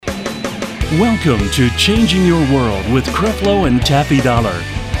Welcome to Changing Your World with Creflo and Taffy Dollar.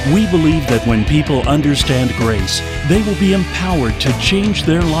 We believe that when people understand grace, they will be empowered to change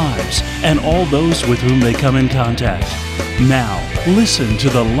their lives and all those with whom they come in contact. Now, listen to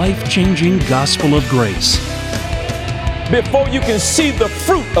the life-changing gospel of grace. Before you can see the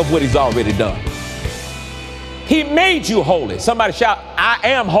fruit of what he's already done. He made you holy. Somebody shout, I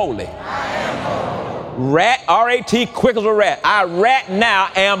am holy. I am holy. Rat, R-A-T, quick as a rat. I rat now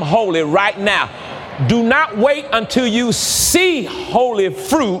am holy right now. Do not wait until you see holy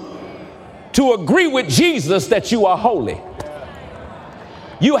fruit to agree with Jesus that you are holy.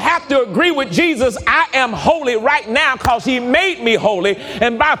 You have to agree with Jesus, I am holy right now because he made me holy.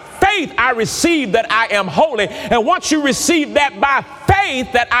 And by faith, I receive that I am holy. And once you receive that by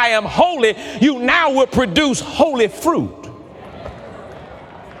faith that I am holy, you now will produce holy fruit.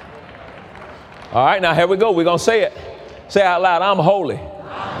 All right, now here we go. We're going to say it. Say out loud, I'm holy.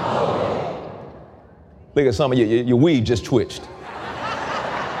 I'm holy. Look at some of you, your weed just twitched.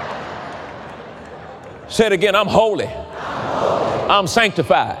 Say it again, I'm holy. I'm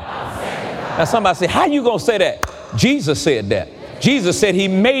sanctified. Now somebody say, how you going to say that? Jesus said that. Jesus said he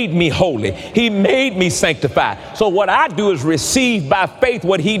made me holy. He made me sanctified. So what I do is receive by faith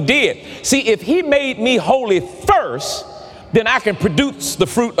what he did. See, if he made me holy first, then I can produce the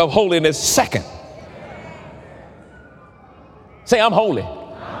fruit of holiness second. Say, I'm holy.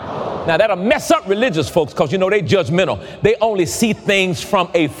 Now that'll mess up religious folks because, you know, they judgmental. They only see things from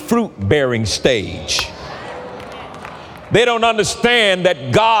a fruit-bearing stage. They don't understand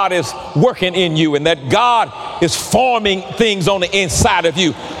that God is working in you and that God is forming things on the inside of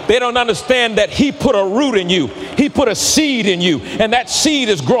you. They don't understand that he put a root in you. He put a seed in you, and that seed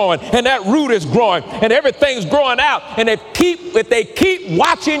is growing and that root is growing and everything's growing out. And if they keep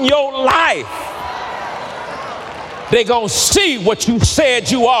watching your life, they're going to see what you said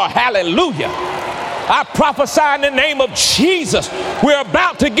you are. Hallelujah. I prophesy in the name of Jesus. We're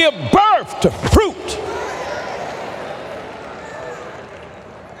about to give birth to fruit.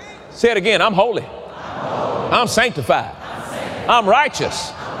 Say it again. I'm holy. I'm sanctified. I'm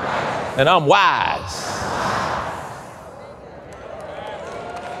righteous. And I'm wise.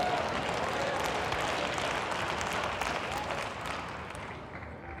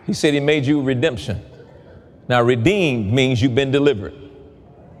 He said he made you redemption. Now, redeemed means you've been delivered.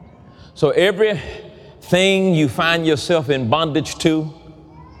 So everything you find yourself in bondage to,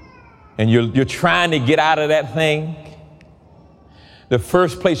 and you're trying to get out of that thing, the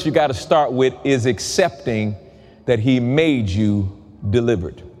first place you got to start with is accepting that he made you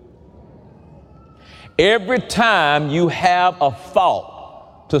delivered. Every time you have a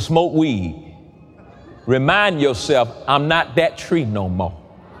thought to smoke weed, remind yourself, I'm not that tree no more.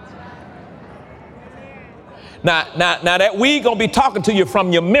 Now that weed gonna be talking to you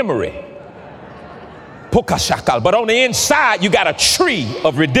from your memory. But on the inside, you got a tree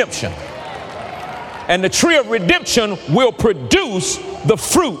of redemption. And the tree of redemption will produce the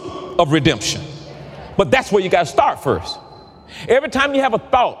fruit of redemption. But that's where you got to start first. Every time you have a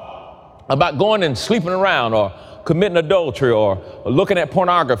thought about going and sleeping around or committing adultery or looking at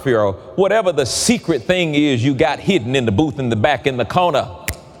pornography or whatever the secret thing is you got hidden in the booth in the back, in the corner,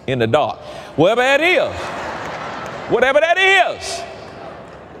 in the dark, whatever that is,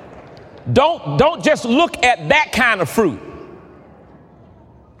 don't just look at that kind of fruit.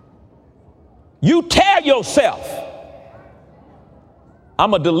 You tell yourself,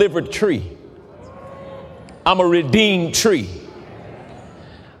 I'm a delivered tree. I'm a redeemed tree.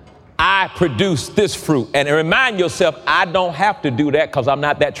 I produce this fruit. And remind yourself, I don't have to do that because I'm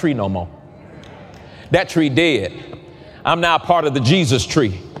not that tree no more. That tree dead. I'm now part of the Jesus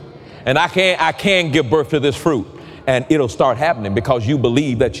tree. And I can give birth to this fruit. And it'll start happening because you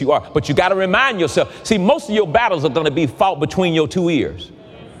believe that you are. But you got to remind yourself. See, most of your battles are going to be fought between your two ears.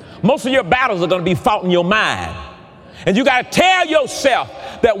 Most of your battles are going to be fought in your mind. And you got to tell yourself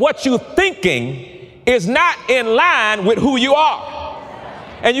that what you're thinking is not in line with who you are.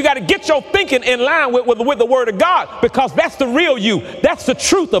 And you got to get your thinking in line with the word of God, because that's the real you. That's the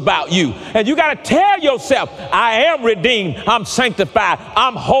truth about you. And you got to tell yourself, I am redeemed. I'm sanctified.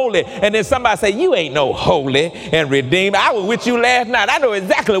 I'm holy. And then somebody say, you ain't no holy and redeemed. I was with you last night. I know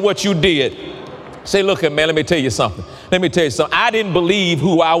exactly what you did. Say, look at man, let me tell you something. I didn't believe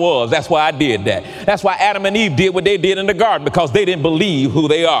who I was. That's why I did that. That's why Adam and Eve did what they did in the garden, because they didn't believe who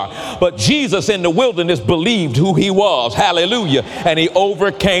they are. But Jesus in the wilderness believed who he was. Hallelujah. And he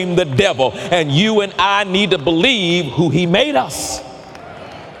overcame the devil. And you and I need to believe who he made us.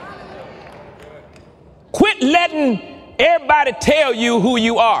 Quit letting everybody tell you who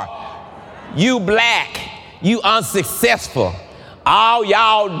you are. You black, you unsuccessful. All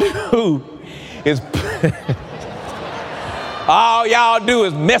y'all do is all y'all do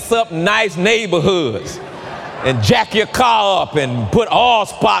is mess up nice neighborhoods and jack your car up and put oil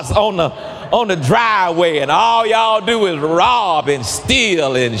spots on the driveway, and all y'all do is rob and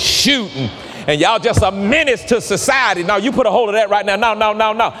steal and shoot, and y'all just a menace to society. Now you put a hold of that right now. No.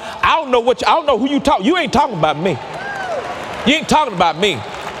 I don't know who you talk. You ain't talking about me. You ain't talking about me.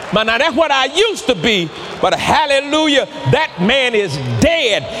 But now that's what I used to be, but hallelujah, that man is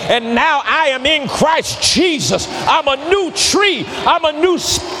dead, and now I am in Christ Jesus. I'm a new tree. I'm a new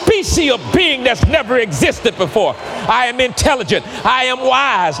species of being that's never existed before. I am intelligent. I am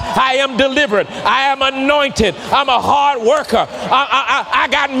wise. I am delivered. I am anointed. I'm a hard worker. I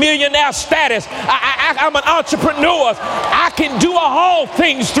got millionaire status. I'm an entrepreneur. I can do all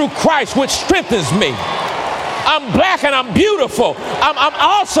things through Christ, which strengthens me. I'm black and I'm beautiful. I'm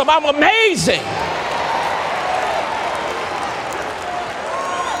awesome. I'm amazing.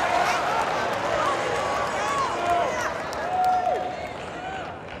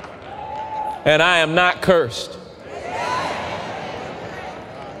 And I am not cursed.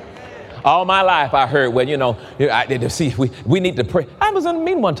 All my life I heard, well, we need to pray. I was in a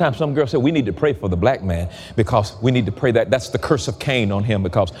meeting one time, some girl said, we need to pray for the black man because we need to pray that's the curse of Cain on him,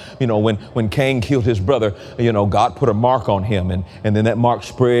 because, when Cain killed his brother, God put a mark on him, and then that mark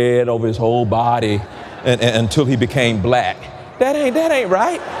spread over his whole body and until he became black. That ain't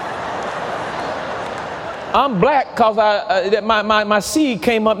right. I'm black because my seed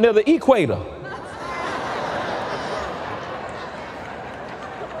came up near the equator.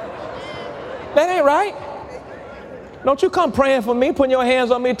 That ain't right. Don't you come praying for me, putting your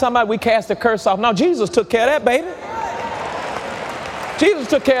hands on me, talking about we cast the curse off. No, Jesus took care of that, baby. Jesus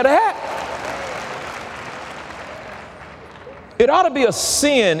took care of that. It ought to be a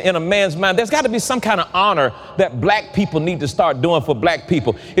sin in a man's mind. There's got to be some kind of honor that black people need to start doing for black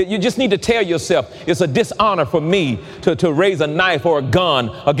people. You just need to tell yourself, it's a dishonor for me to raise a knife or a gun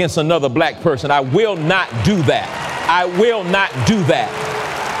against another black person. I will not do that. I will not do that.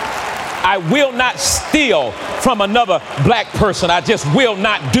 I will not steal from another black person. I just will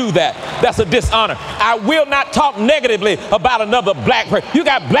not do that. That's a dishonor. I will not talk negatively about another black person. You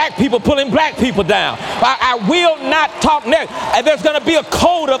got black people pulling black people down. I will not talk negative. There's going to be a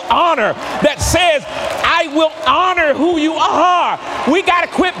code of honor that says, I will honor who you are. We got to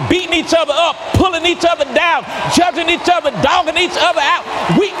quit beating each other up, pulling each other down, judging each other, dogging each other out.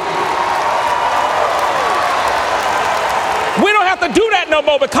 We don't have to do that no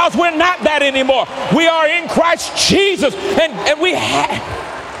more because we're not that anymore. We are in Christ Jesus, and we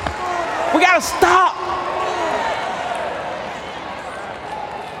got to stop.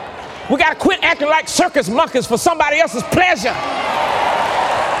 We got to quit acting like circus monkeys for somebody else's pleasure.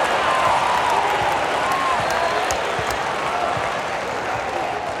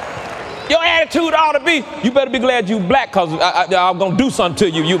 Your attitude ought to be, you better be glad you black because I'm going to do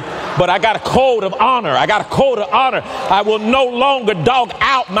something to you. But I got a code of honor. I got a code of honor. I will no longer dog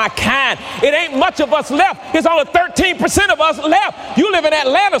out my kind. It ain't much of us left. It's only 13% of us left. You live in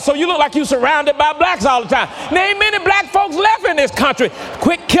Atlanta, so you look like you're surrounded by blacks all the time. There ain't many black folks left in this country.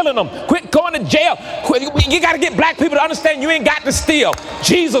 Quit killing them. Quit going to jail. You got to get black people to understand you ain't got to steal.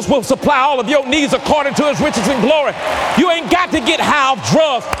 Jesus will supply all of your needs according to his riches and glory. You ain't got to get high off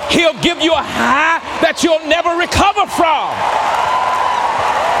drugs. He'll give you a high that you'll never recover from.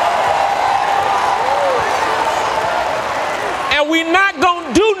 And we're not going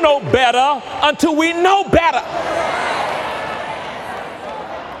to do no better until we know better.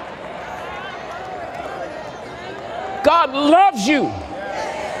 God loves you.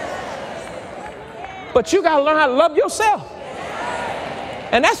 But you got to learn how to love yourself.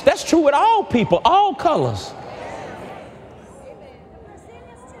 And that's true with all people, all colors.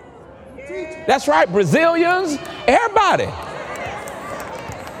 That's right, Brazilians, everybody.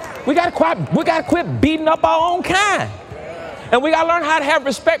 We got to quit beating up our own kind. And we got to learn how to have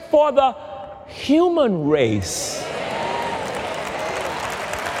respect for the human race.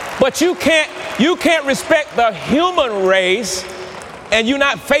 But you can't respect the human race and you're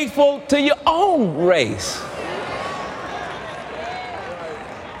not faithful to your own race.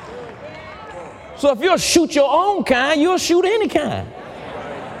 So if you'll shoot your own kind, you'll shoot any kind.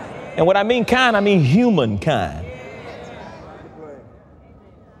 And what I mean kind, I mean humankind.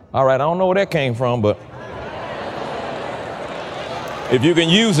 All right, I don't know where that came from, but if you can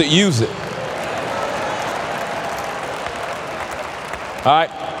use it, use it. All right,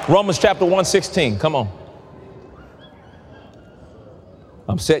 Romans chapter 1:16, come on.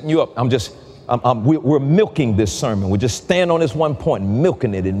 I'm setting you up. I'm just we're milking this sermon. We just stand on this one point,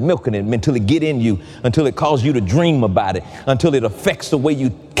 milking it until it get in you, until it causes you to dream about it, until it affects the way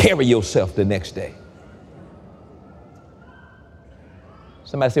you carry yourself the next day.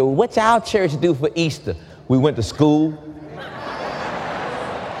 Somebody said, well, what y'all church do for Easter? We went to school.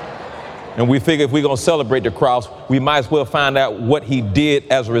 And we figure if we're going to celebrate the cross, we might as well find out what he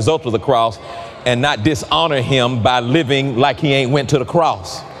did as a result of the cross and not dishonor him by living like he ain't went to the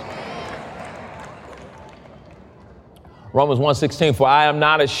cross. Romans 1:16, for I am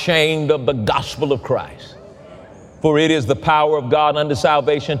not ashamed of the gospel of Christ, for it is the power of God unto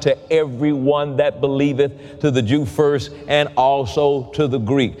salvation to everyone that believeth, to the Jew first and also to the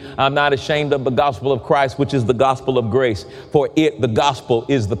Greek. I'm not ashamed of the gospel of Christ, which is the gospel of grace, for it, the gospel,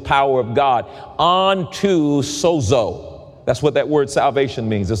 is the power of God unto sozo. That's what that word salvation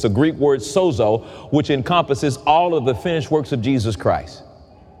means. It's a Greek word sozo, which encompasses all of the finished works of Jesus Christ.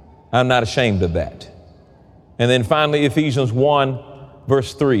 I'm not ashamed of that. And then finally, Ephesians 1,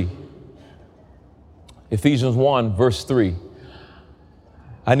 verse 3. Ephesians 1, verse 3.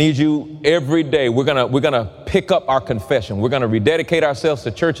 I need you every day. We're gonna pick up our confession. We're gonna rededicate ourselves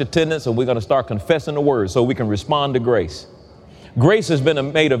to church attendance, and we're gonna start confessing the word so we can respond to grace. Grace has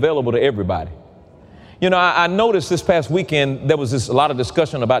been made available to everybody. You know, I noticed this past weekend there was a lot of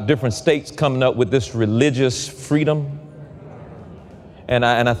discussion about different states coming up with this religious freedom, and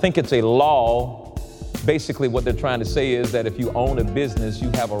I think it's a law. Basically, what they're trying to say is that if you own a business, you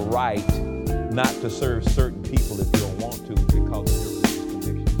have a right not to serve certain people if you don't want to because of your religious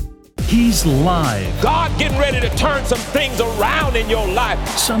conviction. He's live, God getting ready to turn some things around in your life.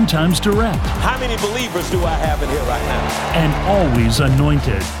 sometimes direct, How many believers do I have in here right now? and always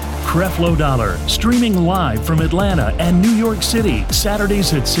anointed. Creflo Dollar, streaming live from Atlanta and New York City,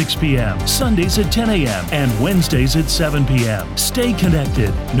 Saturdays at 6 p.m., Sundays at 10 a.m., and Wednesdays at 7 p.m. Stay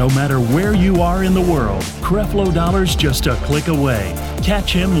connected. No matter where you are in the world, Creflo Dollar's just a click away.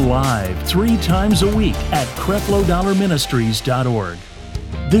 Catch him live 3 times a week at CrefloDollarMinistries.org.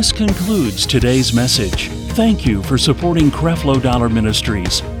 This concludes today's message. Thank you for supporting Creflo Dollar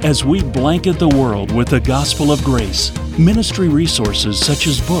Ministries as we blanket the world with the gospel of grace. Ministry resources such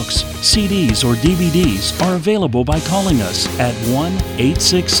as books, CDs, or DVDs are available by calling us at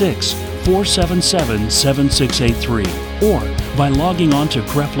 1-866-477-7683 or by logging on to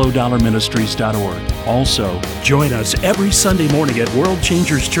CrefloDollarMinistries.org. Also, join us every Sunday morning at World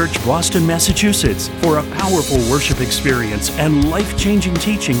Changers Church, Boston, Massachusetts for a powerful worship experience and life-changing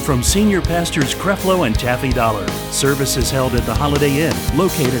teaching from Senior Pastors Creflo and Taffy Dollar. Service is held at the Holiday Inn,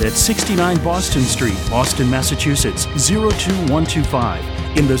 located at 69 Boston Street, Boston, Massachusetts, 02125.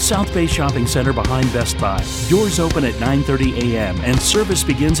 In the South Bay Shopping Center behind Best Buy. Doors open at 9:30 a.m. and service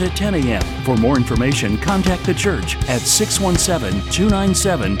begins at 10 a.m. For more information, contact the church at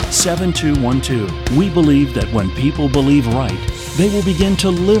 617-297-7212. We believe that when people believe right, they will begin to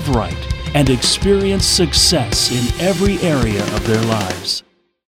live right and experience success in every area of their lives.